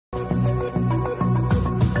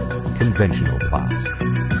Conventional plows.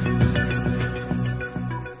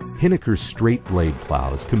 Hiniker straight blade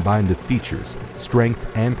plows combine the features, strength,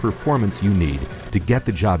 and performance you need to get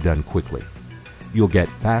the job done quickly. You'll get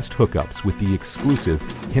fast hookups with the exclusive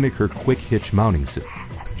Hiniker quick hitch mounting system.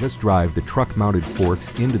 Just drive the truck-mounted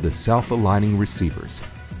forks into the self-aligning receivers,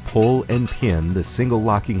 pull and pin the single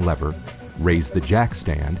locking lever, raise the jack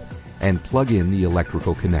stand, and plug in the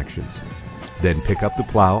electrical connections. Then pick up the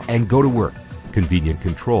plow and go to work. Convenient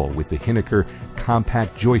control with the Hiniker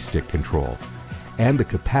compact joystick control, and the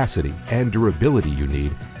capacity and durability you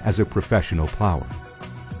need as a professional plower.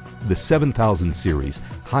 The 7000 series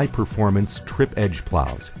high-performance trip edge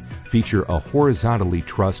plows feature a horizontally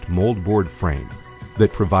trussed moldboard frame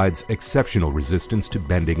that provides exceptional resistance to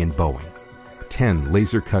bending and bowing. 10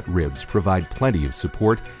 laser-cut ribs provide plenty of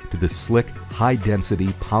support to the slick, high-density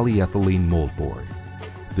polyethylene moldboard.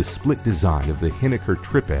 The split design of the Hiniker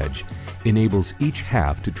trip edge enables each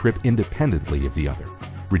half to trip independently of the other,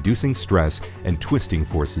 reducing stress and twisting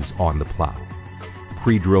forces on the plow.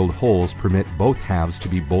 Pre-drilled holes permit both halves to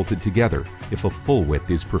be bolted together if a full width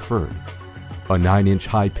is preferred. A 9-inch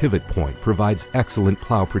high pivot point provides excellent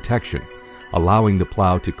plow protection, allowing the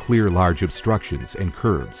plow to clear large obstructions and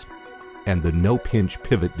curbs. And the no-pinch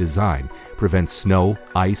pivot design prevents snow,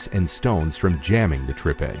 ice, and stones from jamming the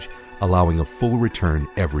trip edge, allowing a full return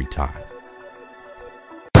every time.